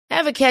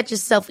Ever catch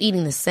yourself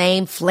eating the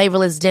same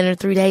flavorless dinner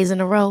 3 days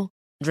in a row?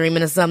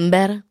 Dreaming of something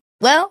better?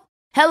 Well,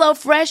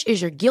 HelloFresh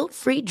is your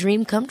guilt-free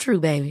dream come true,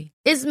 baby.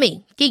 It's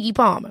me, Keke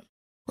Palmer.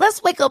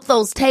 Let's wake up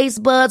those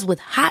taste buds with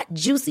hot,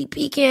 juicy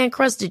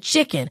pecan-crusted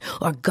chicken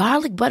or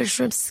garlic butter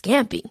shrimp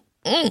scampi.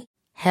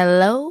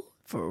 Hello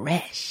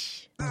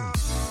Fresh.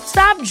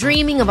 Stop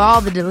dreaming of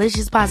all the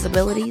delicious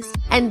possibilities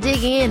and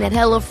dig in at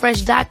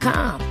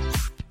HelloFresh.com.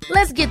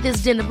 Let's get this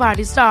dinner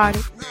party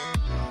started.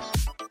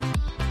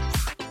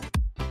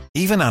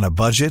 Even on a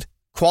budget,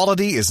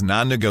 quality is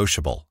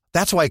non-negotiable.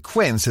 That's why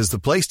Quince is the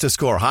place to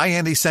score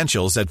high-end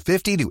essentials at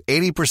 50 to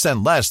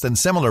 80% less than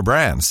similar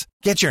brands.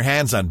 Get your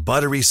hands on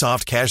buttery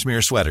soft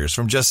cashmere sweaters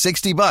from just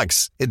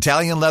 $60,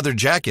 Italian leather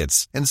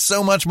jackets, and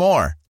so much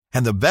more.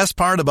 And the best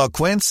part about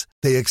Quince,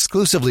 they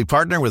exclusively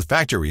partner with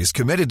factories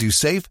committed to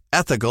safe,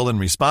 ethical, and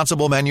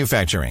responsible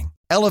manufacturing.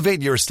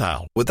 Elevate your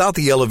style without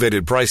the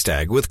elevated price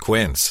tag with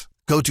Quince.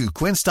 Go to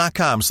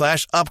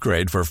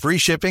quince.com/upgrade for free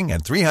shipping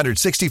and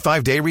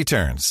 365-day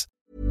returns.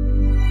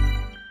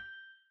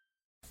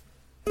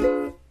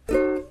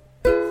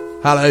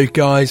 Hello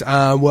guys,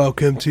 and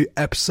welcome to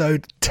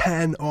episode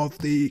 10 of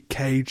the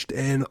Caged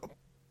In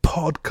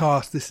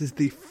podcast. This is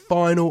the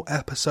final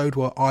episode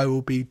where I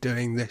will be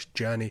doing this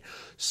journey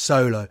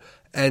solo.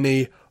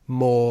 Any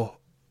more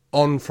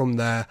on from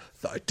there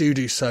that I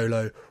do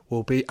solo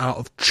will be out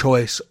of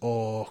choice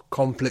or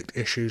conflict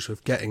issues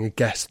with getting a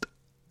guest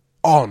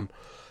on.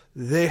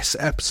 This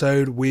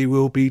episode we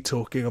will be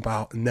talking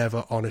about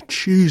Never on a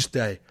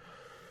Tuesday.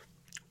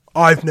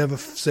 I've never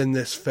seen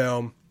this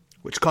film,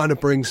 which kind of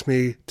brings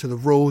me to the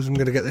rules. I'm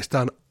going to get this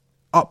done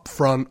up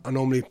front. I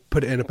normally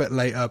put it in a bit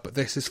later, but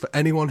this is for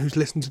anyone who's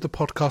listened to the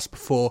podcast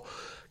before,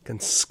 can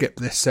skip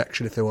this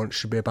section if they want. It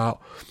should be about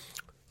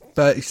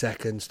 30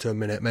 seconds to a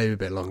minute, maybe a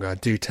bit longer. I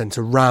do tend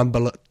to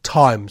ramble at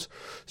times.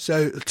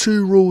 So the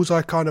two rules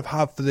I kind of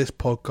have for this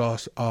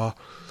podcast are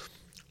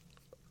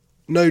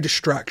no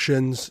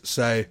distractions,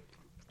 so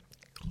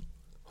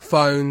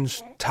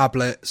phones,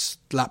 tablets,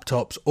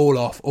 laptops, all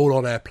off, all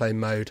on airplane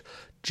mode.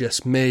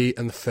 Just me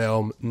and the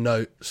film,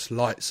 notes,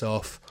 lights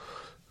off,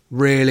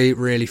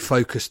 really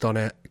focused on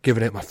it,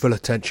 giving it my full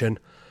attention,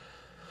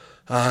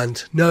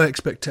 and no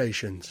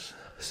expectations.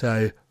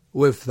 So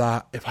with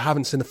that, if I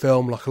haven't seen the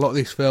film, like a lot of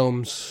these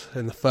films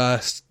in the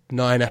first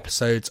 9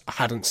 episodes, I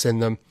hadn't seen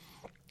them.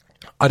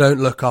 I don't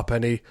look up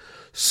any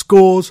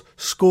scores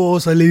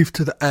I leave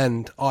to the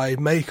end. I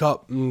make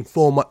up and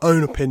form my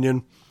own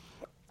opinion,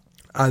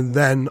 and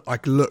then I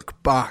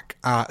look back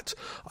at,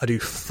 I do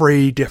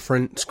 3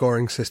 different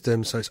scoring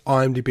systems. So it's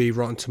IMDb,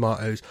 Rotten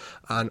Tomatoes,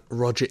 and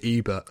Roger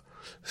Ebert.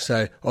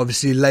 So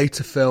obviously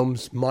later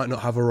films might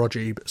not have a Roger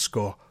Ebert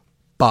score,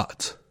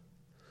 but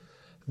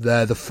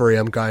they're the 3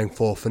 I'm going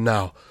for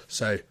now.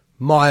 So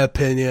my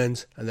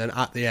opinions, and then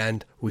at the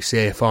end we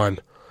see if I'm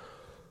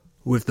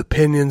with the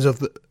opinions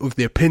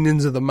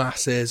of the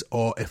masses,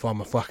 or if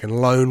I'm a fucking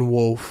lone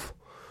wolf,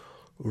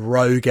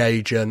 rogue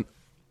agent,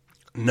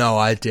 no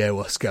idea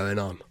what's going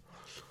on.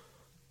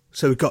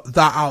 So we've got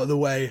that out of the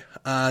way,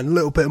 and a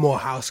little bit more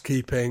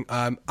housekeeping.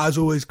 As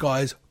always,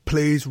 guys,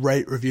 please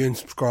rate, review, and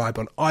subscribe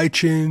on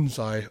iTunes.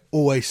 I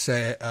always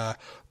say it,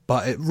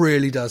 but it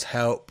really does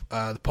help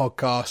the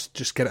podcast.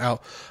 Just get it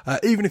out.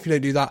 Even if you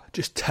don't do that,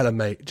 just tell a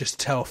mate, just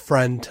tell a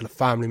friend, tell a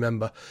family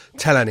member,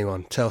 tell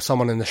anyone, tell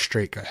someone in the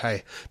street. Go,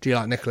 hey, do you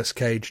like Nicolas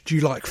Cage? Do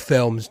you like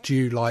films? Do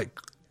you like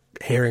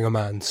hearing a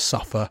man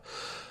suffer?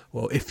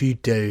 Well, if you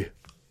do,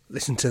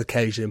 listen to the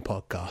Caged In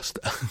podcast.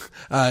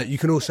 You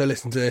can also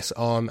listen to this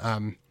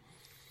on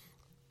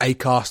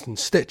Acast and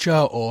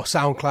Stitcher or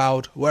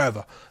SoundCloud,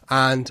 wherever.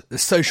 And the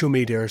social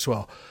media as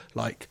well.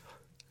 Like,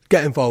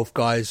 get involved,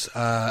 guys.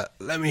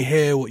 Let me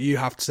hear what you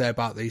have to say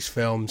about these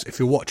films. If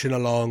you're watching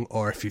along,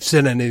 or if you've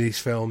seen any of these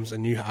films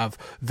and you have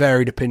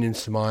varied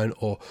opinions to mine,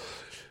 or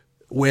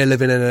we're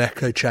living in an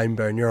echo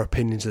chamber and your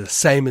opinions are the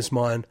same as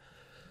mine,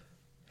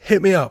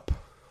 hit me up.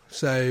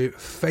 So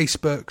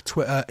Facebook,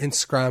 Twitter,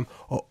 Instagram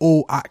are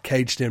all at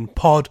Caged In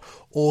Pod,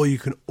 or you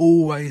can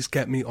always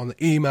get me on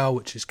the email,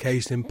 which is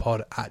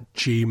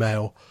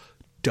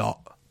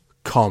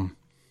cagedinpod@gmail.com.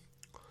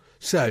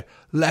 So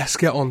let's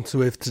get on to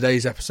with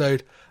today's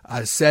episode.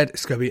 As said,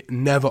 it's going to be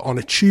Never on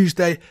a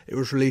Tuesday. It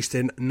was released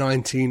in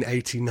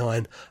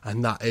 1989,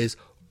 and that is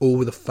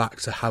all the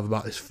facts I have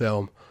about this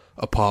film,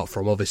 apart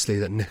from obviously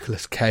that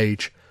Nicolas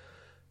Cage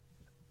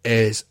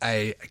is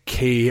a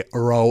key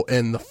role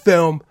in the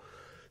film.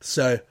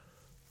 So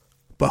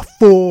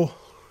before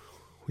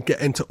we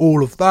get into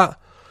all of that,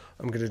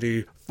 I'm going to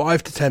do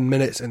 5 to 10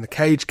 minutes in the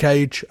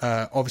cage.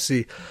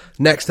 Obviously,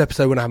 next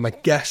episode when I have my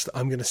guest,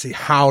 I'm going to see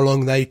how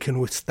long they can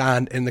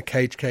withstand in the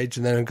cage,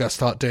 and then I'm going to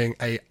start doing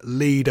a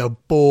leader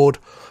board,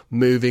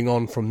 moving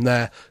on from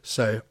there.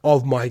 So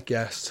of my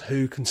guests,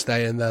 who can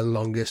stay in there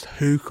longest,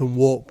 who can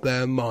warp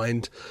their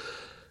mind,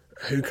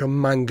 who can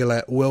mangle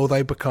it, will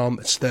they become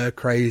stir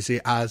crazy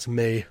as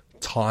me?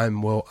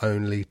 Time will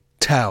only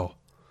tell.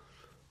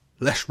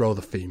 Let's roll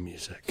the theme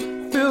music.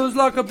 Feels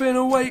like I've been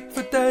awake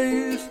for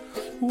days,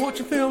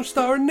 watching films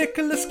starring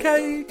Nicolas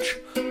Cage.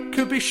 It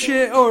could be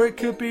shit or it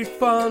could be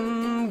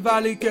fun.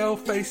 Valley Girl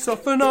face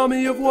off an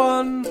army of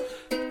one.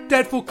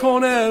 Deadpool,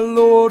 Cornell,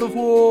 Lord of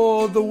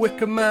War, The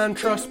Wicker Man,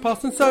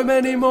 Trespass, and so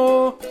many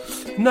more.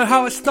 Know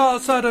how it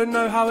starts, I don't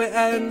know how it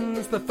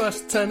ends. The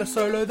first 10 are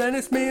solo, then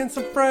it's me and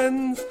some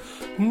friends.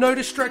 No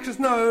distractions,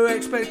 no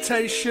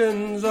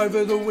expectations.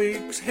 Over the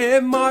weeks, hear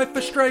my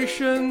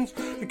frustrations.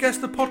 I guess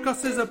the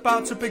podcast is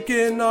about to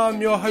begin. I'm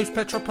your host,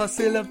 Petra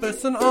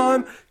Plasilivus, and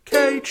I'm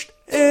caged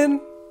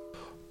in.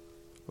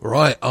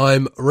 Right,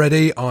 I'm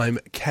ready, I'm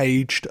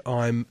caged,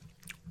 I'm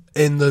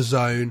in the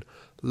zone.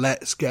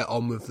 Let's get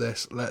on with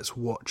this. Let's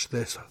watch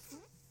this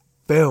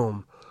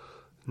film.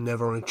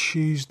 Never on a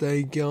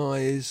Tuesday,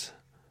 guys.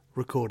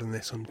 Recording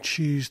this on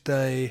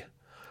Tuesday.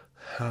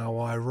 How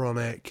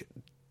ironic.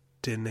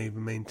 Didn't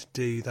even mean to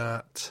do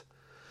that.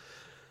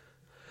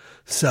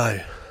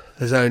 So,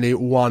 there's only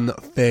one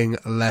thing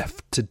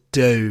left to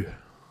do.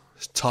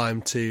 It's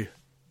time to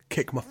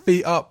kick my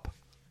feet up,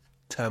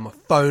 turn my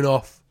phone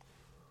off,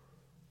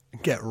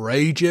 and get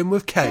raging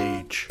with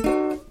Cage.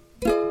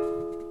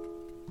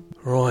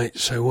 Right,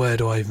 so where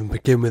do I even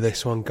begin with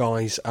this one,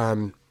 guys?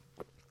 Oh,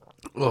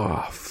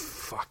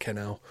 fucking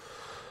hell.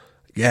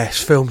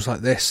 Yes, films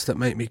like this that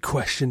make me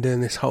question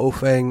doing this whole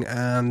thing,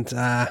 and,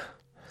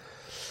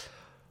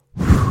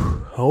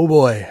 oh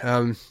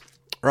boy.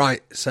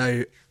 Right,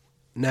 so,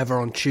 Never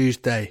on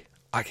Tuesday.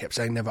 I kept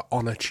saying Never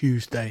on a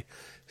Tuesday.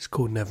 It's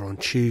called Never on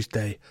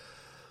Tuesday.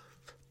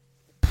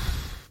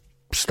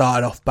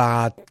 Started off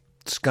bad.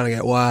 It's gonna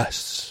get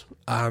worse.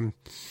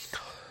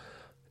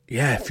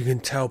 Yeah, if you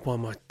can tell by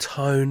my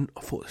tone, I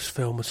thought this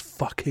film was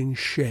fucking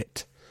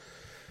shit.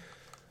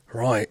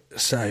 Right,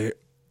 so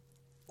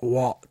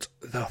what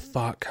the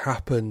fuck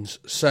happens?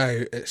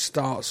 So it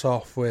starts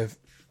off with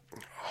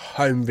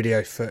home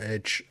video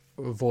footage,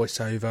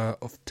 voiceover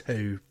of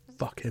two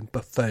fucking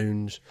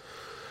buffoons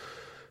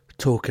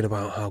talking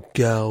about how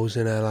girls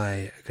in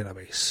LA are going to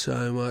be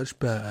so much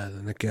better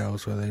than the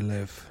girls where they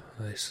live.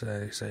 They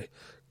say,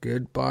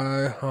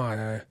 goodbye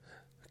Ohio,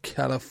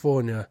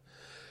 California.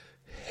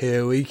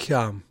 Here we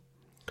come.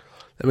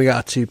 Then we got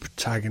our two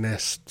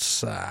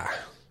protagonists,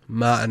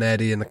 Matt and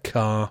Eddie in the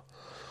car.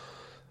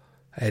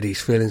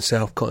 Eddie's feeling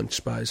self-conscious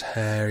about his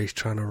hair. He's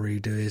trying to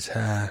redo his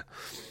hair.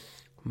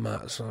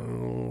 Matt's like,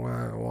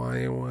 why are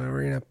you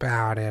worrying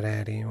about it,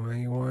 Eddie? Why are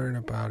you worrying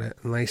about it?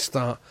 And they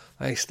start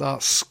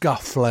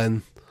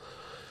scuffling,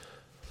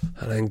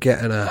 and then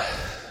getting a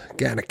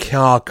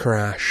car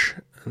crash,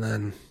 and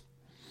then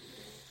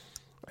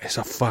it's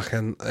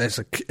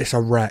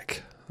a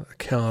wreck. The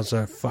cars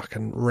are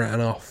fucking written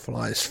off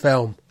like this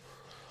film.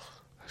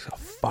 It's a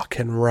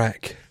fucking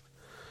wreck.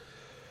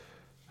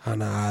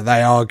 And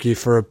they argue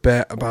for a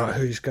bit about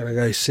who's going to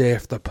go see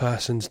if the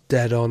person's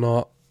dead or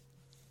not.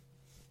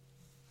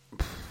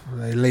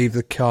 They leave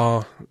the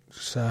car.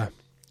 It's an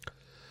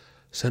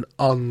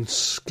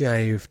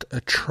unscathed,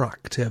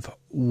 attractive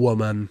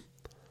woman.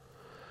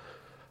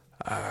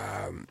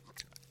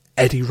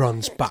 Eddie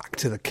runs back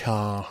to the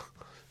car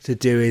to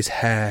do his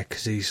hair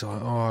because he's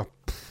like, oh,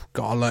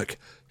 gotta look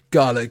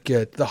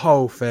good. The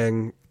whole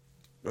thing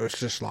was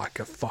just like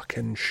a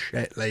fucking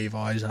shit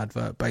Levi's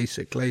advert,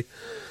 basically.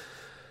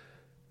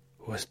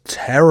 It was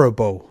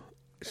terrible.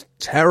 It's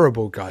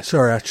terrible, guys.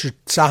 Sorry, I should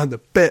sound a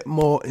bit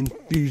more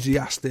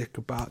enthusiastic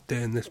about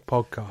doing this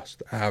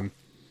podcast.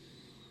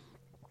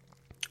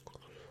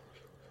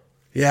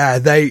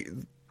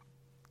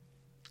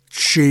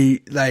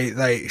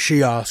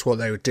 She asked what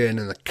they were doing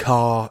in the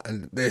car,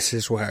 and this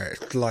is where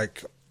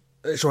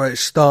it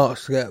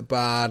starts to get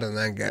bad and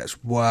then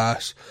gets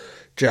worse.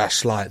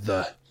 Just like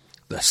the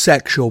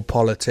sexual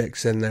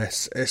politics in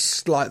this.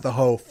 It's like the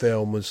whole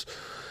film was,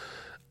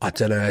 I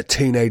don't know, a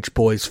teenage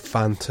boy's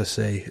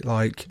fantasy.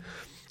 Like,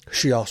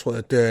 she asks what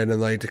they're doing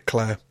and they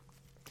declare,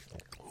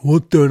 we're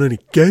not doing any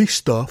gay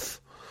stuff.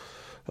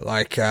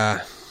 Like,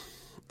 that's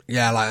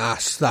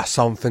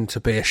something to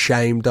be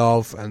ashamed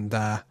of. And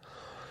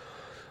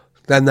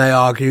then they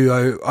argue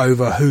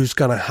over who's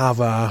going to have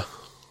a,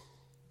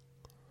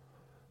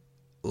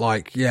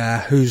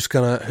 who's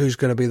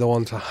gonna be the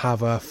one to have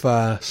her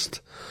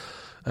first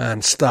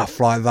and stuff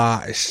like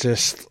that. It's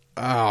just,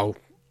 oh,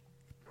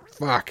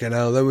 fucking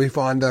hell. Then we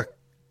find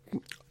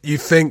you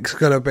think's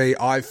gonna be,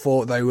 I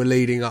thought they were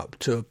leading up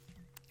to a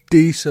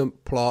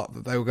decent plot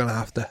that they were gonna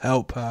have to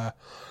help her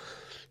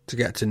to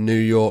get to New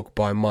York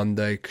by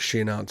Monday, because she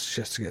announced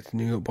just to get to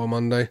New York by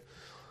Monday.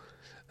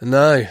 And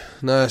no,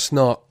 it's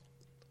not.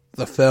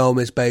 The film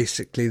is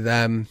basically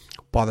them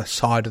by the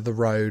side of the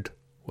road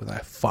with their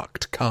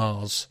fucked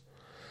cars.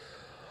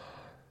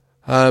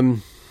 She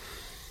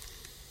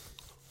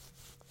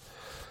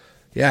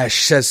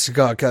says they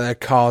gotta get their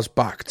cars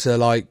back to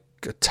like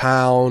a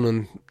town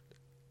and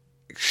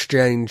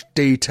exchange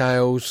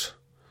details.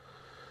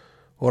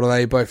 What do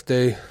they both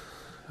do?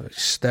 They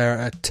stare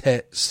at her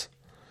tits.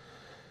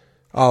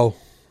 Oh,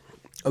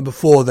 and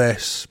before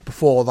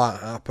that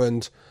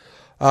happened,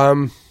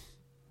 a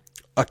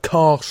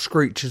car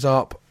screeches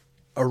up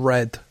a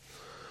red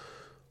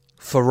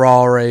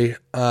Ferrari,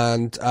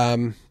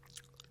 and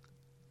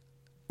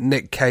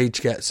Nick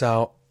Cage gets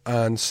out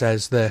and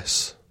says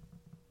this.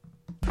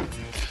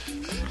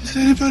 Is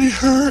anybody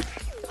hurt?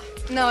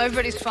 No,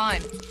 everybody's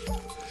fine.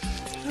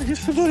 I guess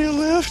somebody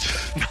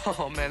left.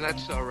 No, man,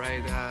 that's all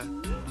right.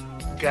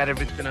 Got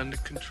everything under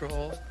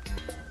control.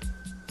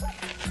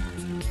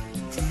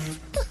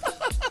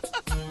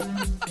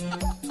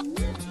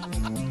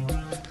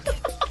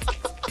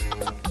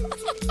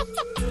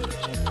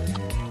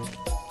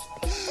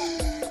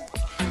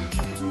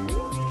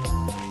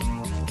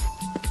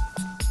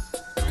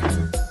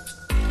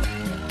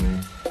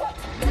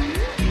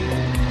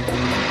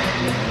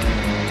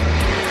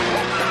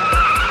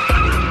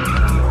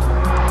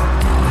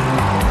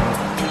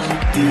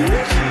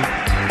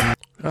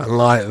 And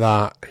like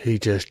that, he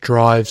just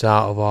drives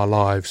out of our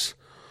lives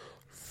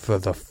for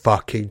the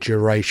fucking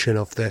duration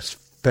of this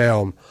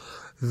film.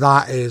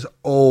 That is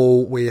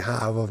all we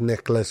have of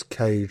Nicolas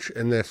Cage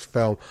in this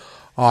film.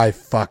 I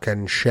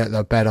fucking shit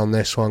the bed on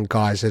this one,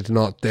 guys. I did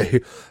not do.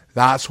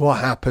 That's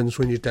what happens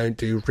when you don't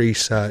do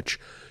research.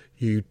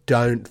 You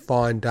don't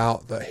find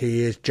out that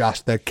he is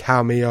just a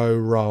cameo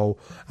role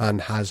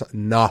and has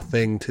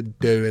nothing to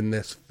do in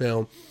this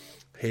film.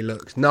 He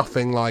looks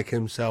nothing like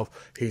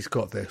himself. He's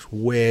got this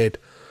weird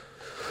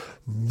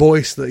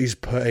voice that he's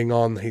putting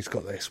on. He's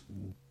got this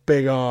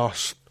big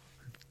ass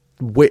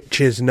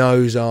witch's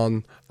nose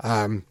on.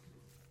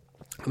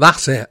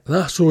 That's it.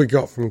 That's all we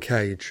got from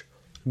Cage.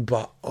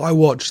 But I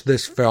watched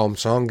this film,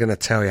 so I'm going to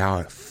tell you how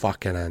it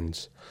fucking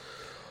ends.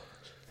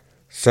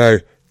 So,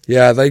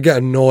 yeah, they get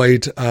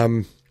annoyed.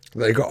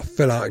 They got to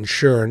fill out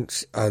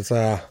insurance as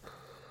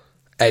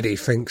Eddie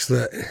thinks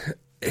that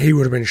he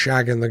would have been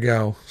shagging the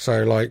girl.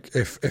 So, like,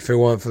 if it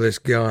weren't for this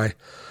guy, it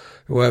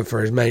weren't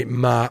for his mate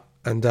Matt,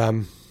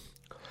 and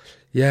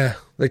yeah,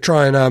 they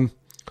try and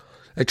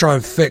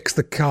fix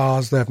the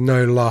cars. They have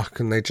no luck,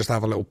 and they just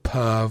have a little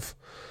perv.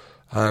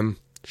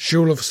 She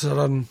all of a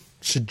sudden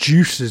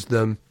seduces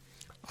them,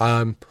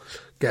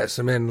 gets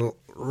them in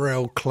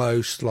real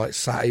close, like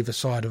sat either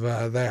side of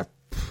her.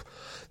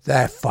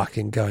 They're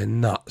fucking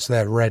going nuts.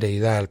 They're ready.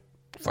 They're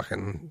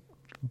fucking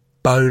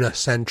boner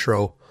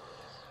central.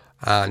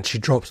 And she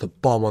drops the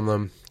bomb on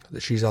them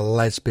that she's a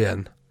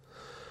lesbian,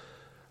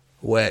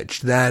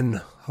 which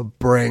then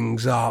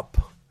brings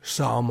up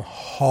some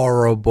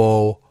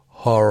horrible,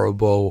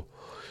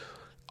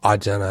 I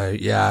don't know,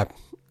 yeah,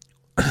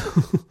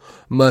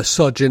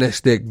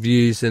 misogynistic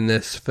views in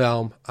this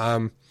film.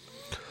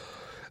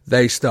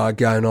 They start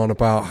going on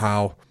about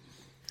how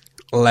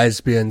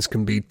lesbians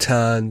can be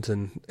turned,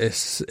 and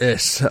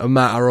it's a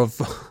matter of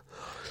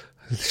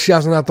she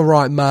hasn't had the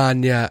right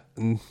man yet,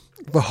 and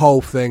the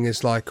whole thing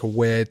is like a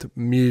weird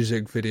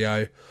music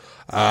video.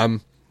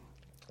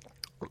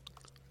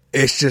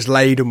 It's just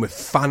laden with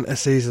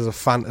fantasies. There's a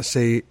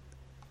fantasy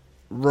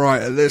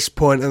right at this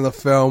point in the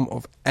film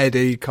of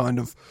Eddie kind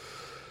of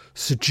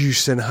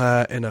seducing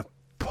her in a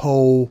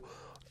pool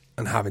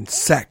and having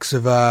sex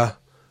with her,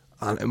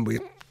 and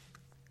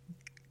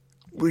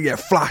we get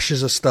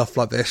flashes of stuff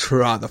like this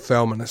throughout the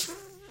film, and it's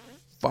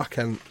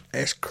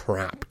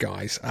crap,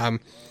 guys.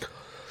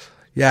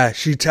 Yeah,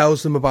 she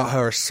tells them about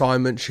her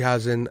assignment she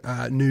has in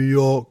New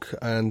York,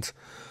 and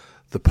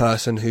the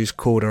person who's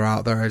called her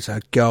out there is her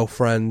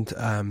girlfriend,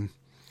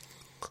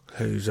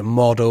 who's a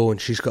model,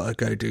 and she's got to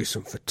go do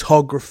some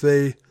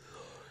photography.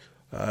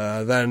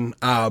 Then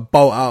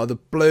bolt out of the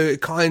blue,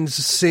 it kind of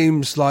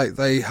seems like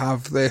they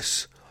have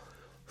this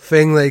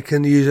thing they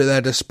can use at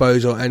their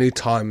disposal any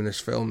time in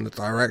this film. The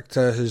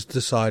director has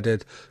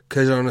decided,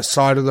 because they're on the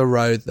side of the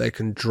road, they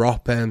can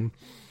drop in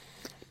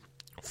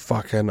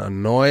fucking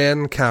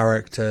annoying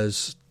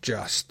characters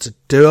just to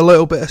do a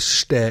little bit of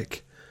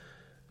shtick,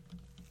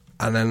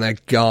 and then they're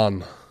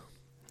gone.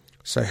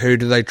 So who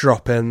do they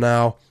drop in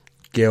now?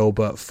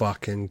 Gilbert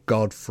fucking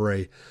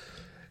Godfrey.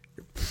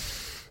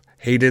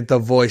 He did the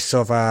voice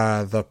of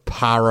the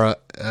parrot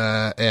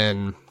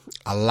in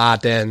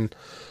Aladdin.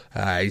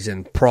 He's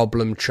in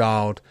Problem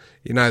Child.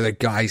 You know, the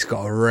guy's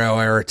got a real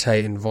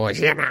irritating voice,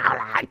 you know,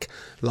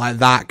 like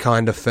that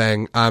kind of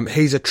thing.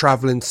 He's a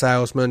travelling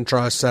salesman,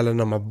 tries selling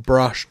them a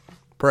brush,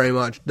 pretty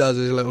much does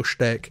his little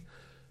shtick.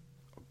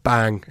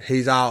 Bang,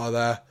 he's out of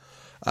there.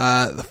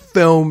 The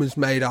film is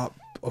made up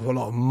of a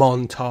lot of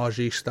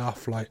montagey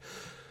stuff, like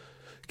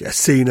get a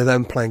scene of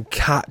them playing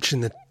catch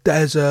in the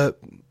desert.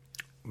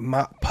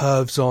 Matt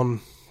Perv's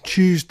on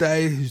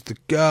Tuesday, who's the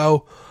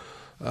girl.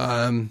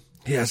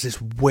 He has this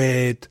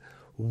weird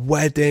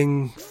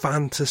wedding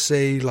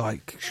fantasy,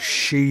 like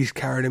she's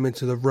carried him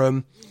into the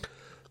room.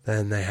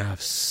 Then they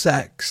have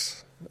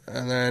sex,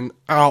 and then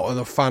out of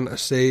the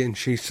fantasy, and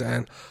she's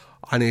saying,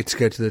 I need to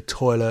go to the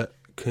toilet,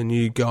 can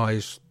you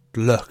guys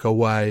look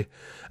away?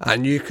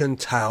 And you can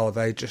tell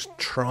they just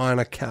trying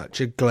to catch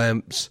a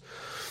glimpse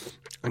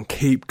and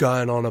keep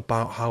going on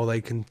about how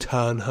they can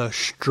turn her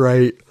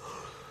straight,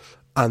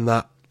 and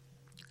that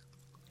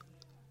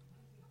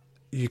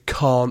you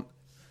can't,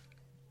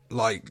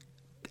 like,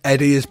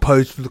 Eddie is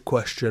posed with the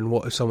question,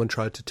 what if someone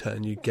tried to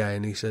turn you gay?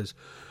 And he says,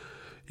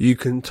 you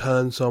can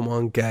turn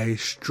someone gay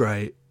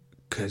straight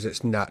because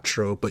it's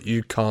natural, but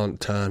you can't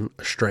turn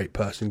a straight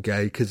person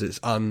gay because it's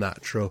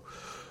unnatural.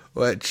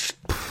 which,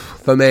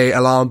 for me,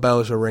 alarm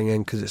bells are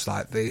ringing because it's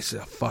like, these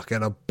are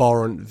fucking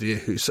abhorrent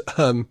views.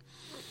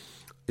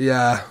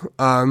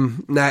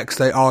 Next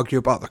they argue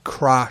about the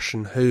crash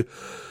and who's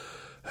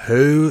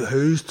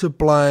to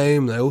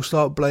blame. They all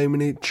start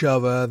blaming each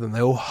other, then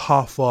they all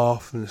huff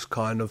off, and it's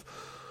kind of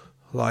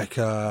like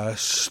a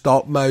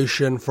stop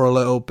motion for a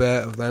little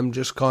bit of them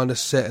just kind of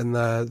sitting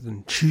there.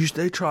 And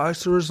Tuesday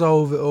tries to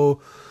resolve it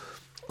all,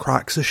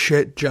 cracks a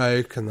shit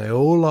joke, and they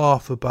all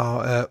laugh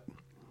about it.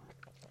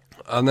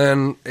 And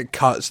then it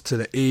cuts to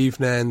the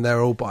evening.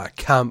 They're all by a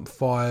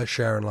campfire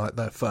sharing like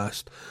their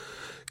first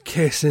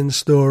kissing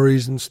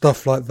stories and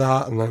stuff like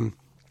that. And then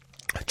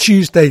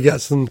Tuesday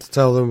gets them to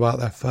tell them about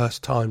their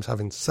first times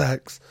having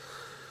sex.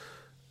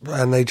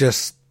 And they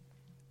just...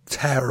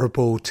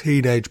 terrible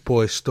teenage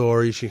boy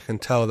stories. You can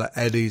tell that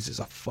Eddie's is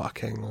a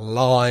fucking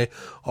lie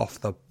off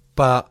the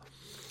bat.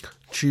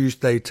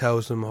 Tuesday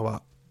tells them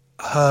about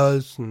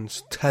hers, and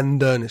it's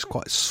tender and it's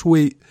quite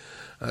sweet,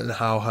 and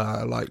how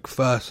her like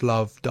first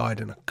love died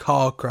in a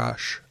car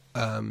crash.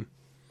 And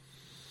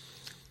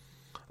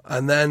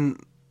then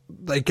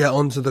they get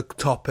onto the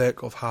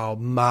topic of how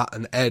Matt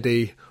and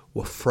Eddie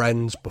were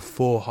friends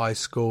before high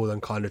school,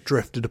 then kind of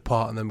drifted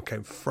apart and then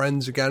became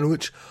friends again,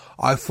 which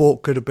I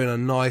thought could have been a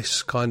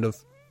nice kind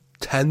of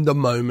tender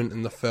moment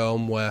in the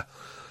film where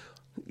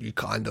you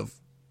kind of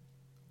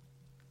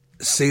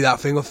see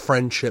that thing of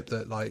friendship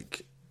that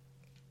like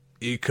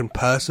you can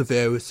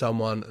persevere with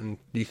someone and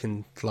you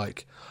can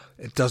like,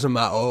 it doesn't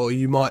matter, or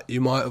you might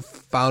have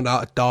found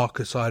out a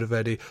darker side of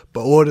Eddie,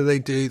 but what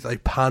do? They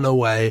pan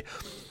away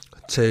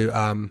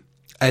to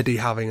Eddie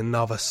having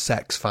another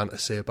sex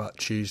fantasy about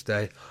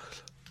Tuesday.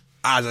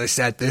 As I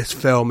said, this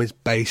film is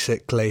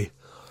basically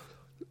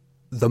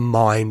the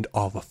mind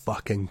of a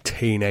fucking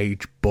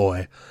teenage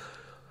boy.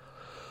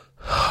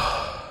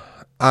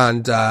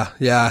 And,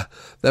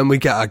 then we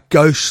get a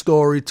ghost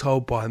story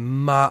told by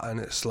Matt, and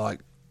it's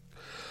like,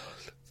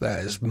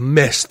 there's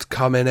mist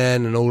coming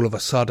in, and all of a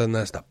sudden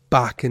there's the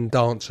backing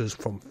dancers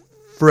from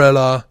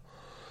Thriller.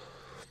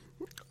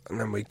 And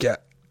then we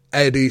get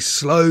Eddie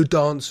slow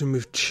dancing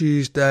with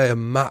Tuesday,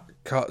 and Matt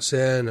cuts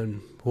in,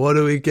 and what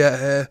do we get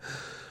here?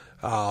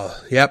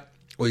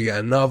 We get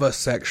another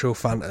sexual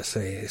fantasy.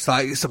 It's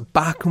like, it's a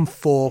back and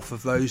forth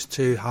of those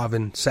two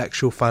having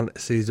sexual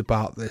fantasies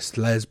about this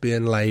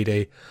lesbian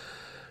lady.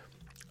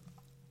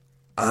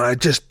 And I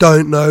just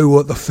don't know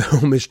what the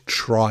film is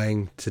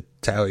trying to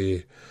tell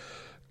you,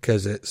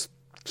 because it's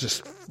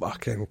just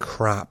fucking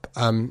crap.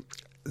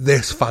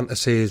 This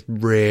fantasy is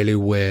really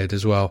weird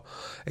as well.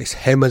 It's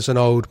him as an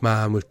old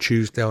man with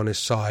Tuesday on his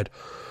side,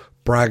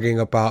 bragging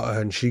about her,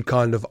 and she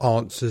kind of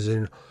answers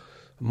in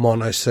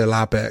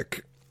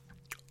monosyllabic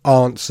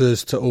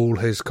answers to all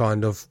his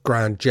kind of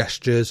grand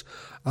gestures,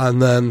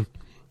 and then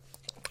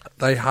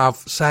they have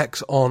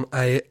sex on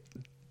a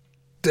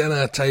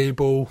dinner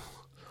table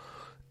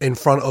in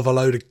front of a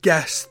load of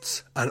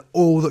guests, and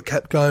all that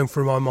kept going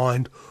through my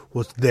mind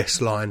was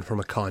this line from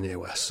a Kanye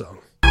West song.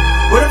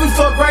 What if we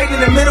fuck right in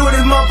the middle of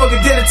this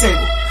motherfucking dinner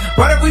table?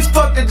 What if we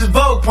fucked at this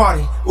Vogue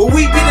party? Will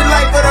we be the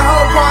life of the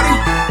whole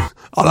party?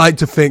 I like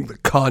to think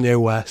that Kanye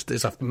West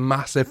is a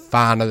massive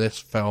fan of this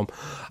film,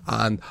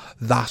 and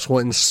that's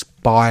what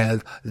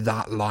inspired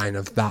that line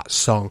of that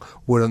song.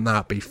 Wouldn't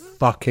that be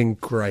fucking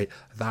great?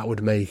 That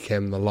would make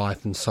him the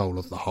life and soul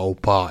of the whole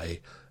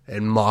party,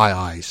 in my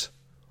eyes.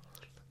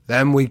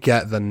 Then we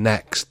get the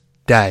next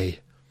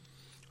day,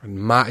 and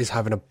Matt is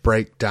having a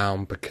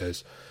breakdown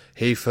because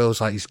he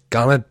feels like he's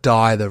gonna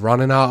die. They're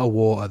running out of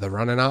water, they're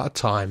running out of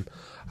time,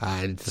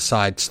 and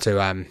decides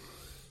to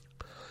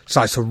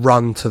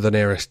run to the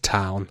nearest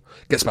town.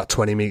 Gets about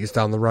 20 metres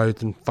down the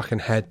road and fucking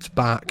heads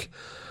back.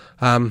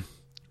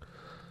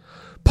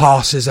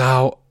 Passes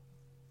out.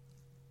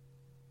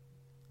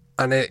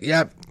 And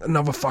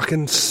another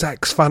fucking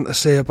sex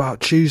fantasy about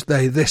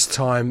Tuesday. This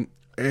time,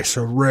 it's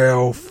a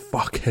real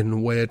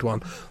fucking weird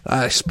one.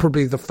 It's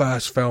probably the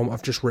first film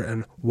I've just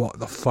written, what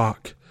the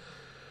fuck,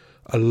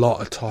 a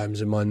lot of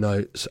times in my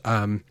notes.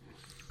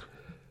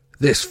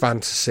 This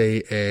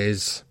fantasy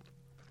is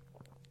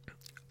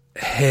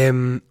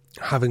him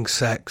having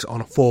sex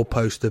on a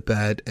 4-poster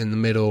bed in the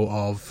middle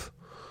of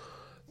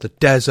the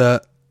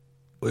desert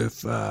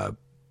with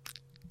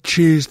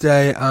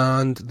Tuesday,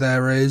 and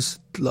there is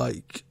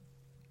like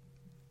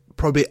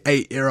probably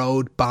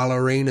 8-year-old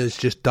ballerinas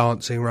just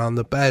dancing around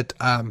the bed.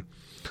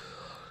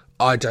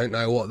 I don't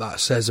know what that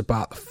says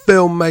about the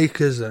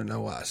filmmakers, I don't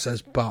know what that says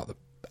about the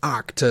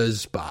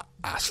actors, but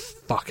that's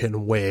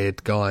fucking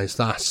weird, guys.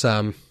 That's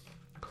some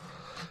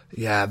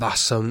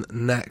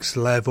next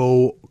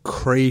level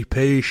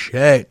creepy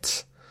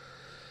shit.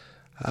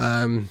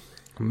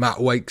 Matt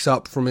wakes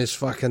up from his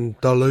fucking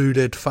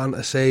deluded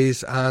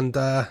fantasies, and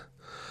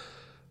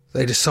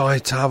they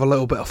decide to have a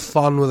little bit of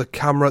fun with a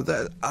camera.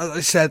 As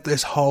I said,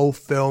 this whole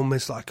film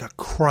is like a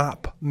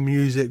crap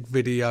music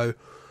video,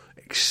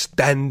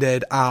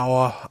 extended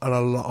hour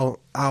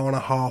and a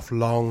half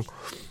long.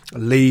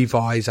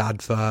 Levi's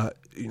advert,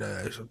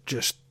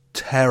 just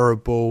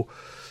terrible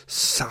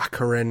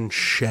saccharine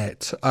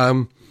shit.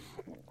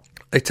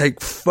 They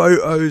take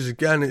photos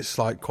again. It's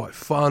like quite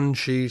fun.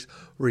 She's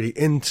really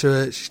into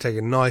it. She's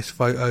taking nice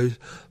photos.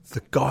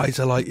 The guys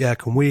are like, yeah,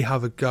 can we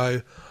have a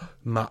go?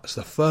 Matt's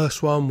the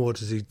first one. What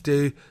does he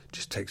do?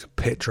 Just takes a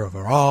picture of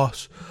her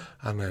arse.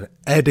 And then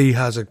Eddie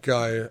has a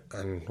go.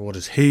 And what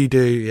does he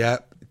do?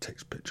 Yep, he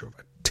takes a picture of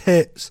her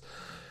tits.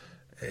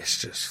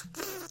 It's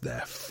just,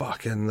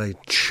 they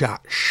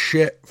chat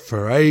shit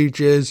for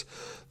ages.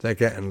 They're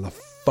getting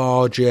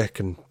lethargic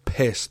and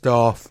pissed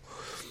off.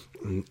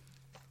 And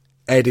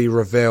Eddie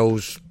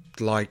reveals,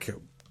 like,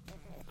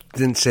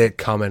 didn't see it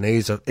coming.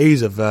 He's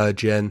a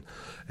virgin.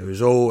 It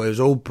was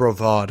all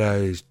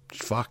bravado. He's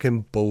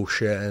fucking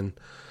bullshitting.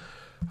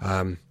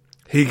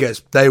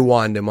 They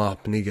wind him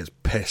up and he gets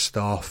pissed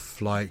off.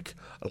 Like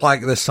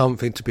there's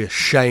something to be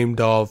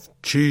ashamed of.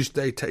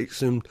 Tuesday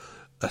takes him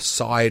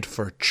aside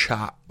for a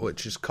chat,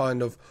 which is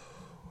kind of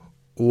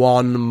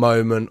one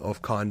moment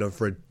of kind of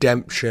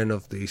redemption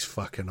of these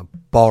fucking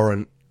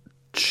abhorrent,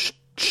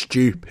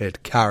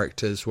 stupid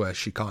characters, where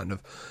she kind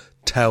of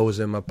tells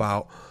him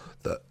about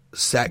that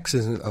sex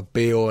isn't a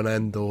be all and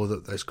end all,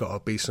 that there's got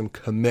to be some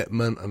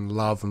commitment and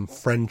love and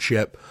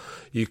friendship.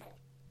 You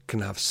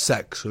can have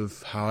sex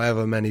with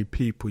however many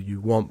people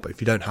you want, but if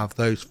you don't have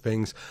those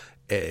things,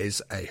 it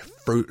is a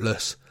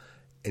fruitless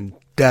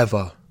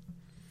endeavour.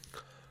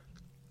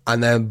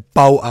 And then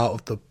bolt out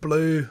of the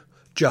blue,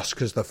 just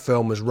because the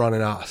film was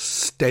running out of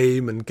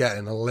steam and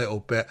getting a little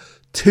bit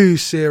too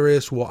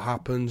serious, what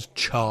happens?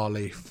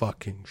 Charlie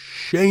fucking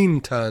Sheen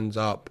turns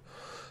up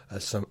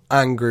as some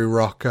angry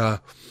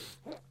rocker,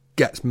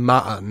 gets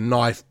Matt at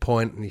knife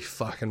point, and he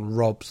fucking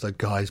robs the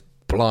guys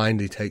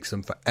blind. He takes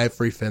them for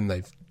everything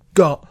they've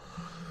got,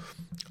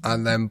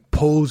 and then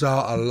pulls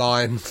out a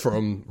line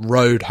from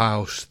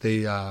Roadhouse,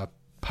 the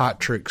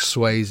Patrick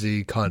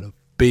Swayze kind of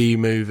B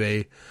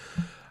movie.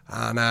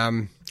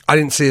 And I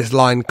didn't see this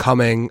line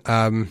coming.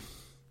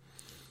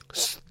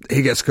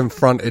 He gets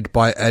confronted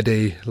by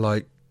Eddie,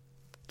 like,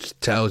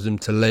 just tells him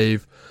to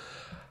leave.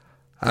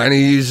 And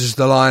he uses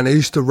the line, I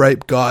used to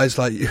rape guys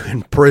like you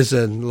in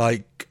prison.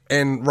 Like,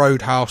 in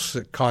Roadhouse,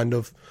 it kind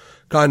of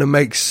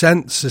makes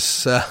sense.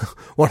 It's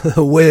one of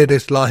the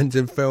weirdest lines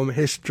in film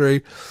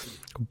history.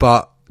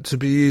 But to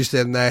be used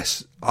in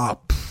this, I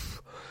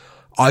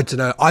don't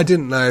know. I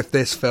didn't know if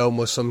this film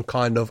was some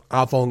kind of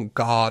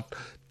avant-garde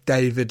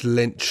David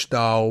Lynch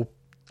style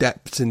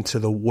depths into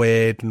the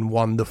weird and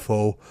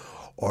wonderful,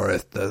 or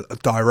if the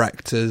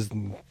directors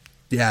and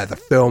the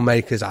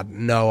filmmakers had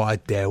no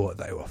idea what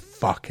they were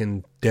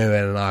fucking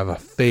doing, and I have a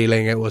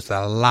feeling it was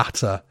the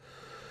latter.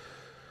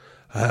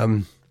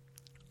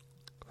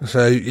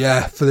 So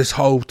yeah, for this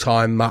whole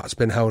time Matt's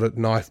been held at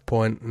knife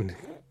point, and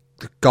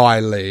the guy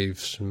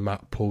leaves, and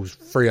Matt pulls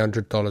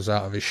 $300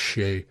 out of his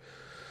shoe,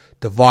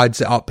 divides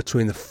it up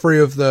between the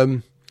three of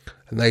them,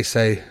 and they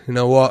say, you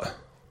know what,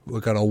 we're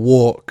gonna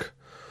walk.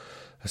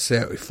 That's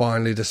it, we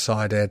finally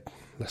decided,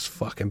 let's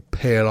fucking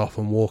peel off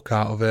and walk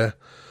out of here.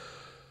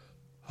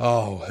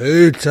 Oh,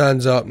 who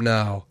turns up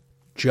now?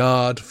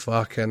 Judd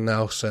fucking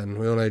Nelson.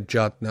 We all know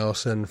Judd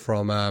Nelson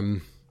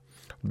from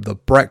The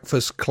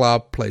Breakfast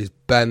Club, plays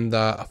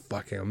Bender, a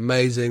fucking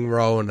amazing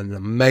role in an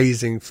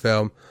amazing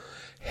film.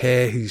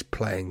 Here he's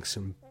playing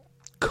some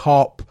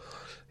cop.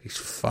 He's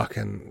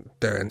fucking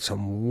doing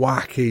some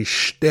wacky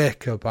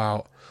shtick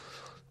about...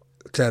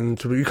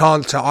 You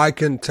can't tell. I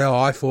couldn't tell.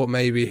 I thought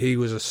maybe he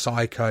was a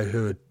psycho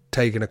who had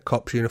taken a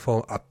cop's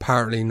uniform.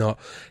 Apparently not.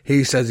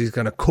 He says he's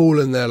going to call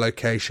in their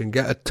location,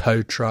 get a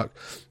tow truck,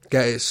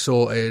 get it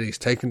sorted. He's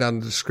taken down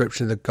the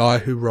description of the guy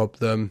who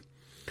robbed them.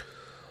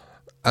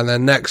 And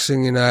then next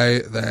thing you know,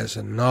 there's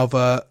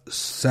another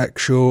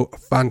sexual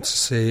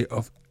fantasy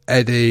of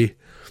Eddie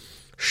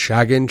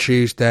shagging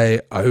Tuesday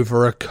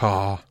over a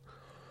car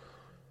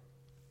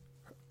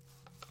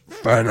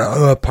for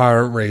no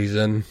apparent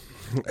reason.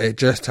 It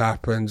just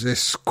happens.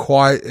 It's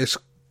quite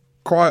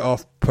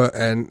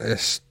off-putting.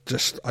 It's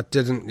just, I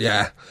wasn't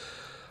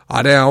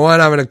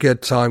having a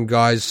good time,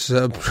 guys.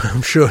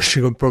 I'm sure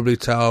you can probably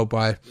tell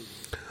by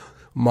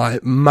my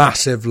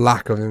massive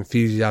lack of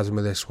enthusiasm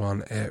with this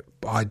one.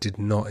 I did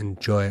not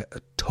enjoy it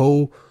at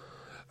all.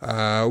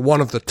 One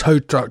of the tow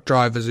truck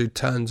drivers who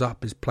turns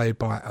up is played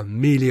by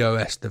Emilio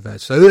Estevez.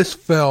 So this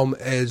film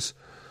is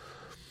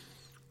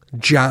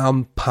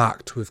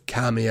jam-packed with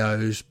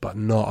cameos, but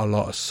not a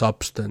lot of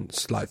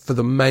substance. Like, for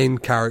the main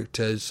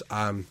characters,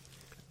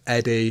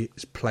 Eddie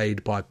is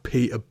played by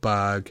Peter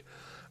Berg,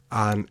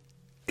 and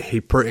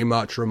he pretty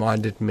much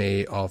reminded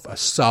me of a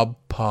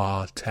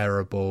subpar,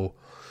 terrible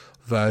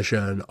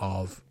version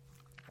of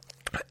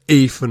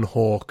Ethan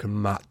Hawke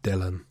and Matt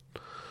Dillon.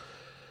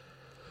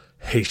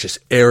 He's just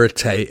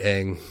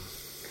irritating.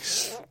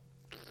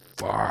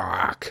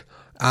 Fuck.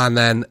 And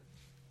then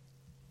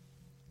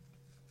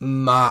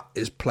Matt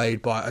is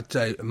played by, I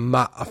think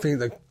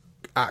the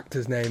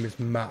actor's name is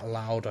Matt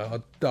Lauder.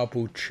 I'll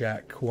double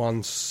check.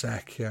 1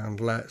 second.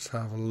 Let's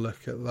have a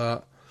look at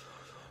that.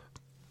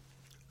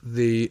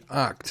 The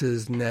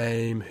actor's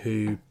name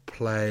who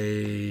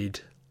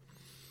played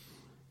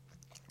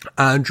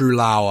Andrew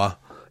Lauer,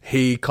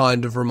 he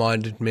kind of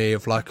reminded me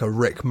of like a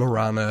Rick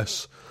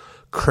Moranis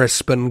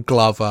Crispin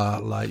Glover,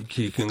 like,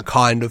 you can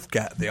kind of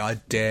get the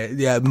idea.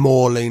 Yeah,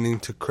 more leaning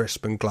to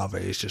Crispin Glover.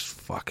 He's just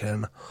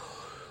fucking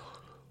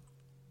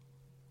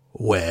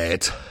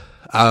weird.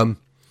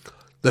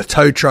 The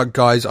tow truck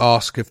guys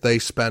ask if they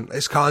spent...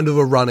 It's kind of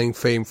a running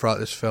theme throughout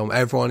this film.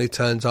 Everyone who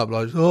turns up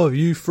like, oh,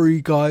 you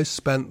three guys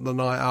spent the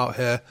night out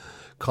here.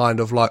 Kind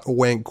of like a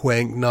wink,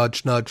 wink,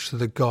 nudge, nudge to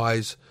the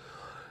guys.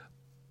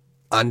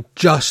 And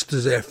just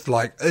as if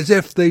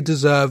they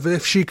deserve...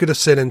 If she could have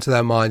seen into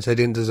their minds, they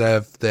didn't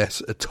deserve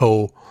this at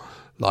all.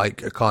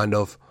 Like, a kind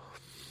of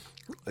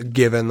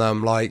giving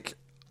them, like,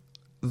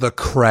 the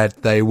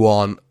cred they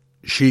want.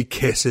 She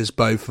kisses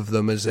both of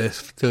them as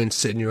if to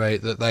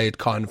insinuate that they had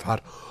kind of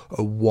had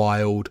a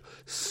wild,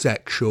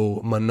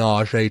 sexual,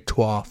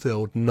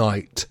 menage-a-trois-filled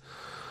night.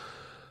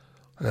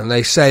 And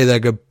they say their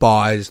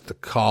goodbyes, the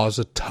cars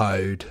are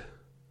towed,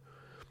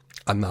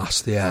 and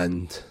that's the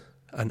end.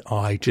 And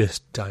I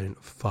just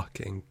don't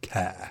fucking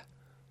care.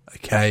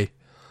 Okay?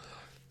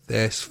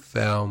 This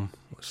film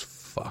was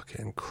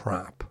fucking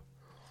crap.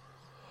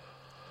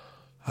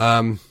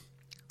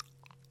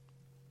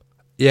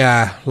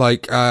 Yeah,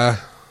 like, I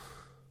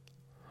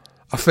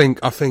think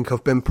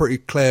I've been pretty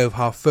clear of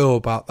how I feel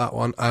about that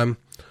one. I'm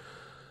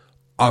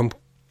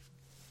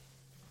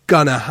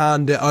gonna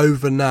hand it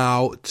over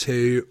now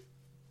to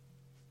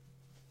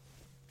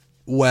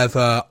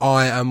whether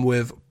I am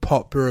with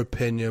popular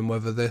opinion,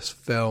 whether this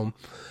film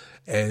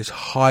is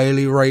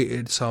highly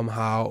rated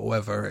somehow,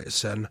 whether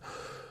it's an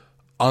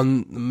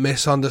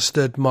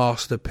misunderstood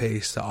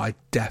masterpiece that I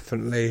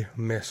definitely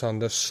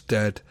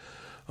misunderstood.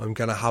 I'm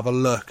gonna have a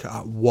look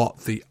at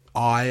what the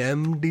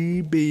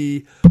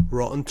IMDb,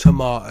 Rotten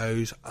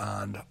Tomatoes,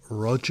 and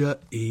Roger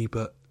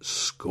Ebert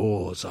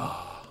scores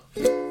are.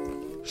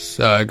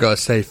 So I gotta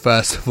say,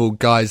 first of all,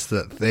 guys,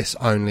 that this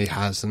only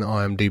has an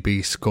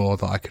IMDb score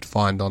that I could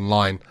find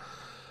online.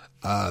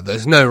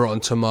 There's no Rotten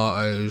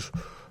Tomatoes.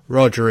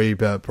 Roger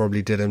Ebert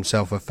probably did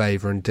himself a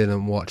favour and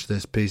didn't watch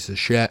this piece of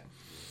shit.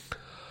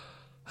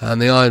 And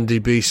the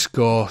IMDb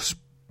score's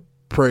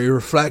pretty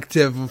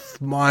reflective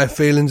of my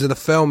feelings of the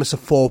film. It's a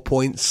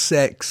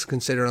 4.6,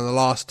 considering the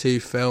last two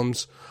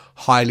films,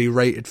 highly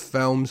rated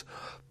films,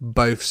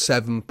 both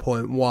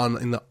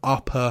 7.1 in the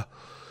upper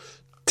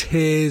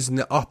tiers, in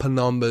the upper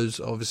numbers,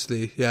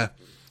 obviously, yeah,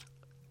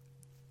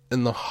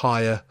 in the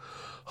higher,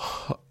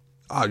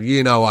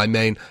 you know what I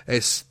mean,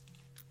 it's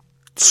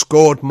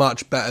scored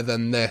much better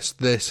than this.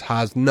 This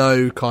has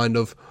no kind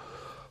of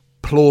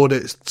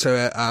plaudits to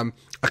it.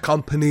 A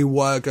company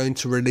were going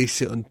to release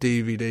it on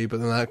DVD, but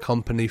then that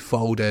company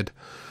folded.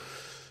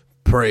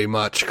 Pretty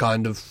much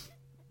kind of,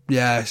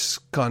 yes,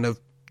 kind of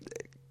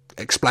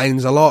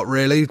explains a lot,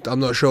 really. I'm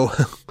not sure.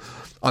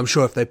 I'm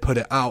sure if they put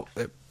it out,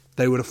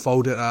 they would have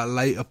folded at a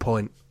later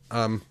point.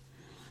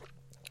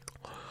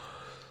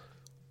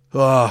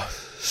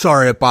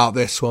 Sorry about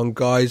this one,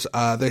 guys.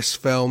 This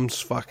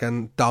film's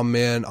fucking done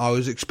me in. I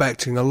was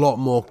expecting a lot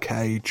more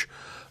Cage,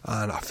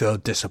 and I feel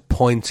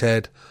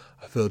disappointed.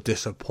 I feel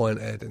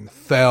disappointed in the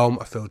film.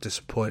 I feel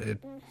disappointed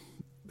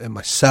in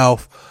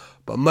myself.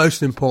 But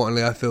most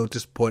importantly, I feel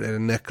disappointed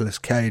in Nicolas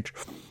Cage.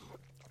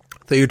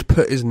 That you'd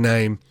put his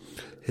name,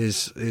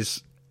 his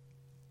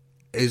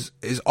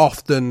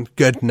often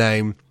good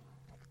name,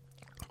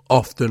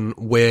 often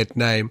weird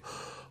name,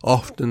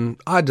 often,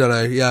 I don't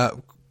know, yeah.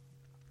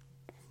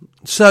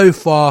 So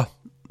far,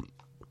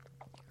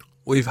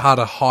 we've had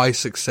a high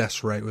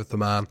success rate with the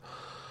man.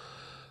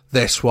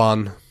 This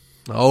one,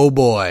 oh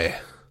boy.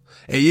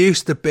 It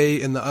used to be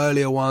in the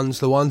earlier ones,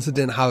 the ones that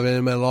didn't have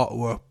him a lot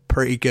were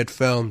pretty good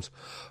films.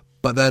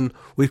 But then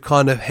we've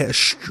kind of hit a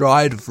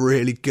stride of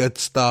really good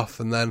stuff,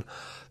 and then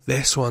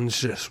this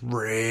one's just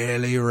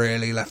really,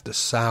 really left a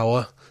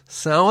sour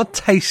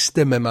taste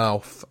in my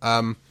mouth.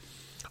 I'm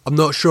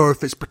not sure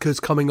if it's because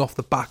coming off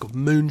the back of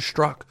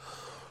Moonstruck,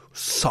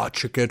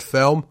 such a good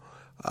film,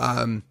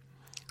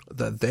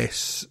 that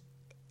this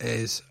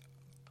is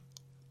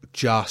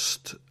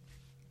just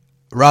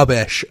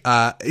rubbish.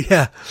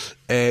 Yeah,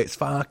 it's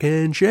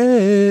fucking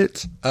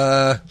shit.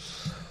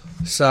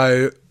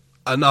 So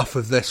enough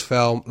of this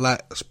film.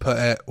 Let's put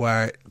it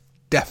where it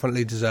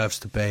definitely deserves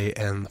to be,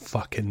 in the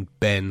fucking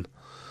bin.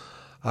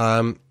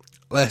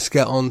 Let's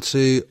get on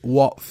to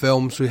what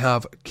films we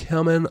have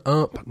coming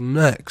up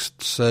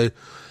next. So,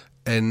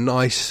 in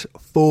nice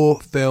 4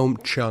 film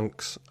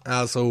chunks,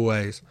 as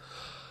always.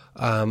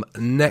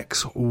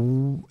 Next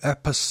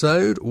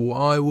episode,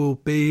 I will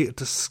be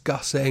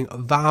discussing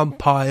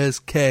Vampire's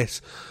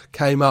Kiss.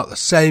 Came out the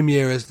same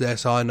year as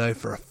this. I know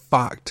for a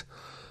fact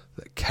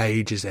that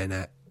Cage is in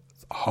it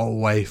the whole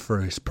way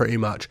through. It's pretty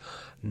much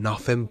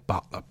nothing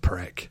but a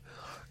prick.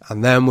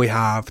 And then we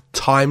have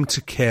Time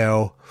to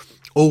Kill,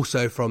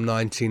 also from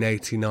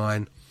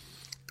 1989,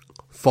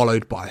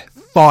 followed by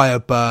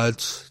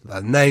Firebirds.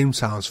 The name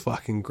sounds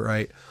fucking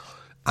great.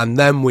 And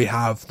then we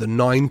have the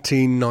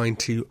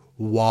 1990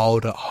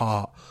 Wild at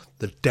Heart,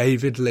 the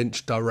David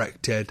Lynch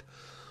directed,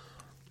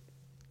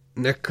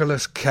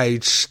 Nicolas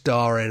Cage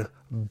starring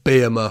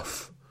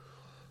Behemoth.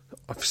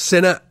 I've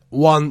seen it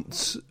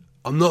once.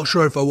 I'm not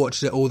sure if I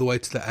watched it all the way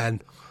to the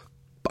end.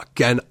 But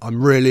again,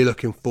 I'm really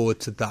looking forward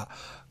to that.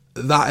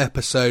 That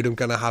episode, I'm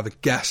going to have a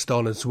guest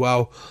on as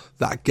well.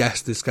 That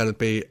guest is going to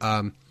be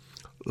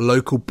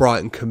local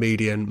Brighton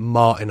comedian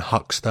Martin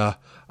Huxter.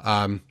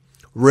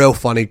 Real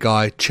funny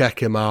guy.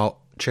 Check him out.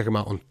 Check him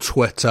out on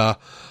Twitter,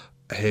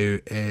 who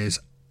is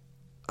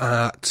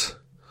at,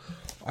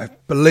 I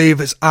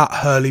believe it's at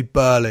Hurley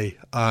Burley.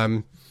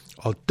 I'll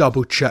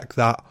double check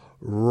that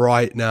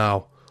right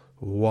now.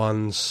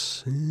 1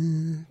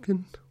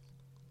 second.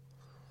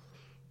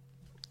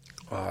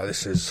 Oh,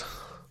 this is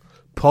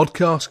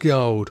podcast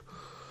gold.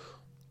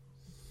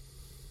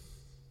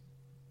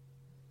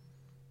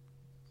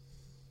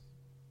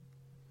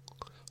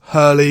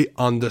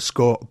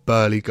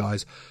 Hurley_Burley,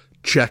 guys.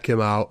 Check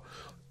him out.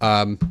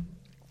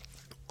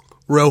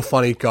 Real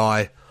funny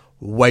guy.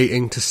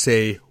 Waiting to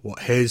see what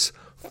his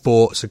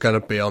thoughts are going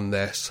to be on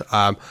this.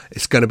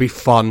 It's going to be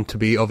fun to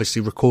be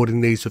obviously recording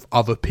these with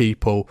other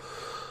people,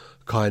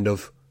 kind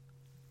of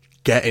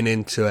getting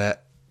into it,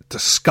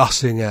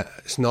 discussing it.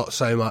 It's not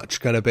so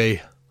much going to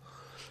be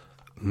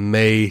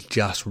me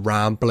just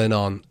rambling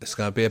on. It's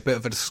going to be a bit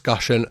of a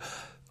discussion.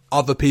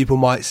 Other people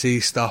might see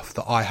stuff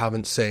that I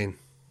haven't seen.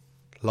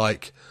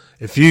 Like,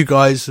 if you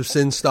guys have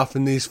seen stuff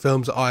in these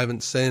films that I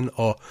haven't seen,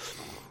 or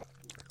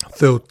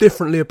feel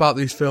differently about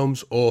these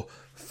films, or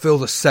feel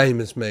the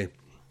same as me,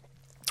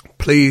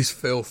 please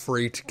feel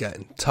free to get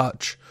in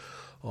touch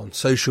on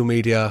social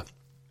media,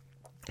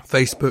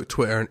 Facebook,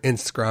 Twitter and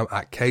Instagram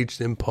at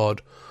CagedInPod.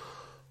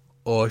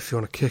 Or if you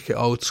want to kick it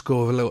old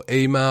school with a little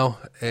email,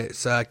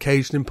 it's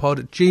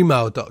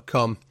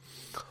cagedinpod@gmail.com.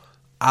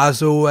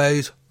 As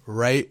always,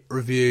 rate,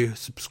 review,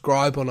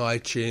 subscribe on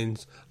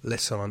iTunes,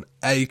 listen on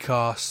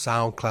Acast,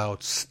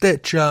 SoundCloud,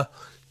 Stitcher.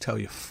 Tell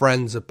your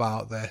friends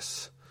about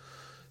this.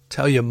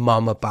 Tell your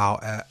mum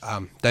about it.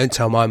 Don't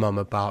tell my mum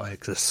about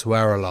it, because I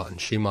swear a lot and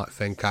she might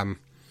think I'm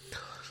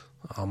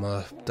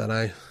a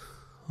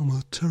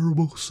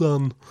terrible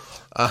son.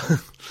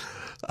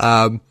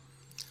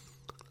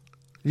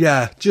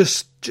 Yeah,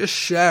 just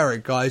share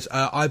it, guys.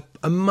 I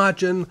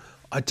imagine,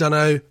 I don't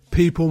know,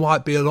 people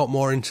might be a lot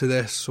more into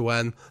this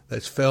when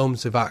there's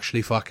films they've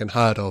actually fucking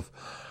heard of.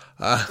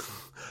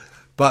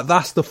 But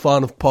that's the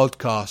fun of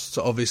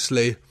podcasts,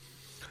 obviously.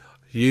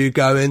 You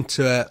go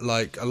into it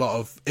like a lot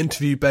of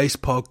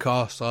interview-based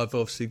podcasts I've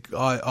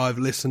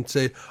listened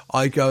to.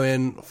 I go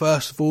in,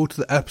 first of all,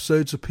 to the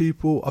episodes of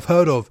people I've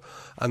heard of,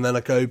 and then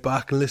I go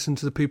back and listen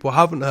to the people I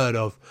haven't heard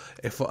of,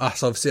 if I like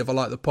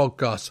the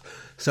podcast.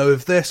 So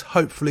with this,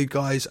 hopefully,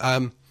 guys,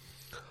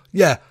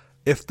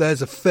 if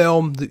there's a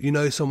film that you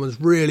know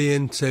someone's really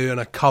into and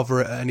I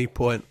cover it at any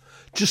point,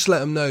 just let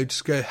them know.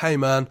 Just go, hey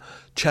man,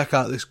 check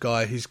out this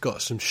guy. He's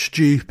got some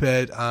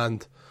stupid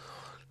and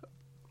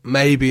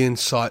maybe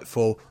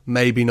insightful,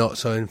 maybe not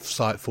so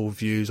insightful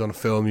views on a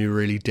film you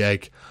really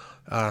dig.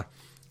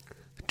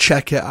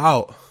 Check it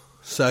out.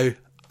 So,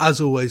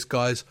 as always,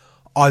 guys,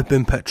 I've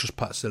been Petros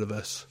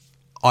Patsilivas.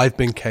 I've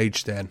been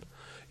Caged In.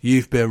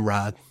 You've been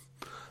Rad.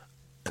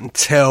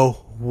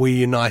 Until we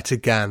unite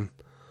again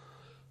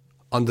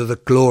under the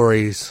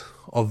glories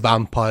of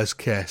Vampire's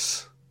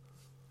Kiss.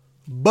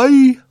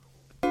 Bye!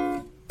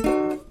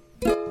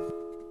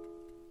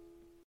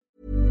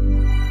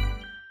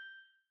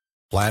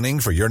 Planning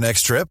for your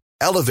next trip?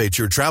 Elevate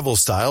your travel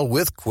style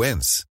with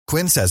Quince.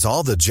 Quince has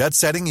all the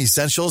jet-setting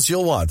essentials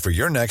you'll want for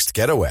your next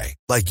getaway,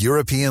 like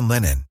European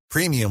linen,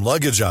 premium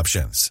luggage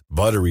options,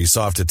 buttery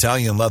soft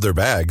Italian leather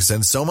bags,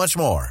 and so much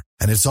more.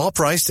 And it's all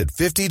priced at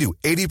 50 to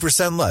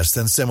 80% less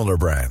than similar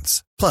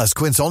brands. Plus,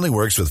 Quince only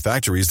works with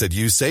factories that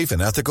use safe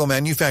and ethical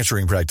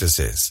manufacturing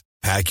practices.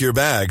 Pack your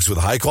bags with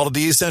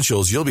high-quality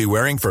essentials you'll be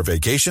wearing for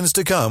vacations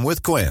to come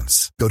with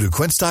Quince. Go to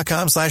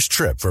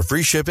quince.com/trip for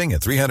free shipping and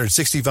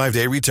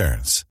 365-day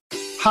returns.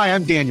 Hi,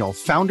 I'm Daniel,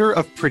 founder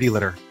of Pretty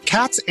Litter.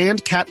 Cats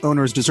and cat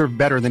owners deserve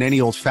better than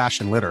any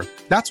old-fashioned litter.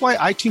 That's why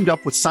I teamed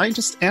up with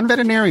scientists and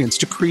veterinarians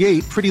to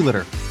create Pretty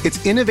Litter.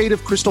 Its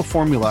innovative crystal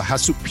formula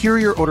has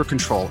superior odor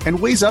control and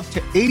weighs up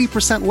to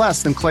 80%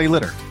 less than clay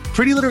litter.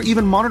 Pretty Litter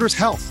even monitors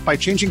health by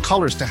changing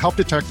colors to help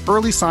detect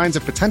early signs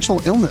of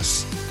potential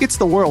illness. It's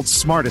the world's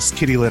smartest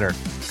kitty litter.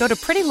 Go to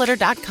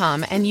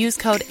prettylitter.com and use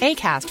code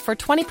ACAST for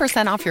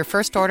 20% off your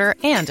first order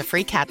and a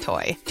free cat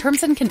toy.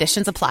 Terms and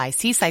conditions apply.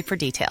 See site for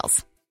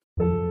details.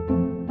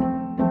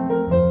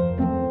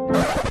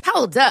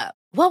 Hold up.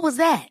 What was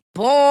that?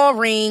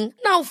 Boring.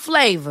 No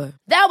flavor.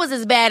 That was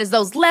as bad as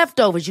those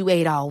leftovers you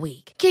ate all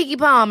week. Keke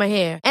Palmer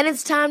here, and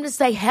it's time to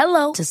say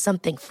hello to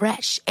something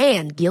fresh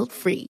and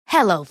guilt-free.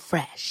 Hello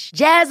Fresh.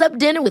 Jazz up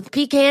dinner with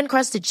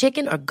pecan-crusted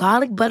chicken or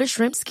garlic butter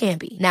shrimp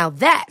scampi. Now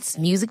that's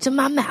music to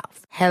my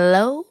mouth.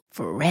 Hello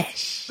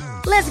Fresh.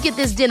 Let's get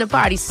this dinner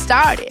party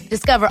started.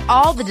 Discover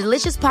all the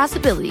delicious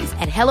possibilities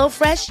at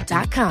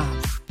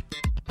HelloFresh.com.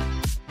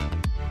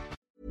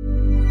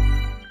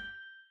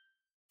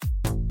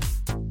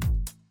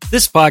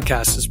 This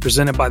podcast is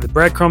presented by the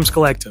Breadcrumbs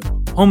Collective,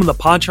 home of the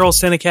Pod Charles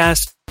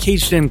Cinecast,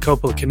 Caged In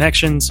Coppola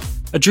Connections,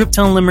 A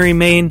Driptown Limerick,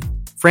 Maine,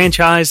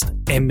 Franchised,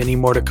 and many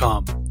more to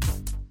come.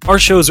 Our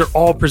shows are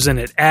all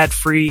presented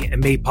ad-free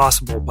and made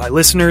possible by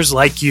listeners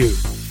like you.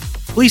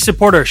 Please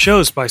support our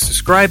shows by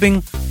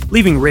subscribing,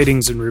 leaving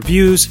ratings and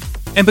reviews,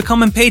 and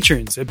becoming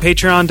patrons at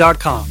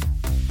patreon.com.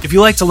 If you'd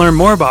like to learn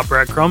more about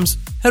Breadcrumbs,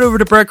 head over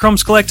to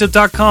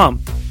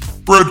breadcrumbscollective.com.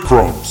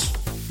 Breadcrumbs.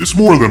 It's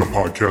more than a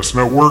podcast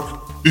network.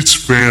 It's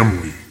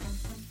family.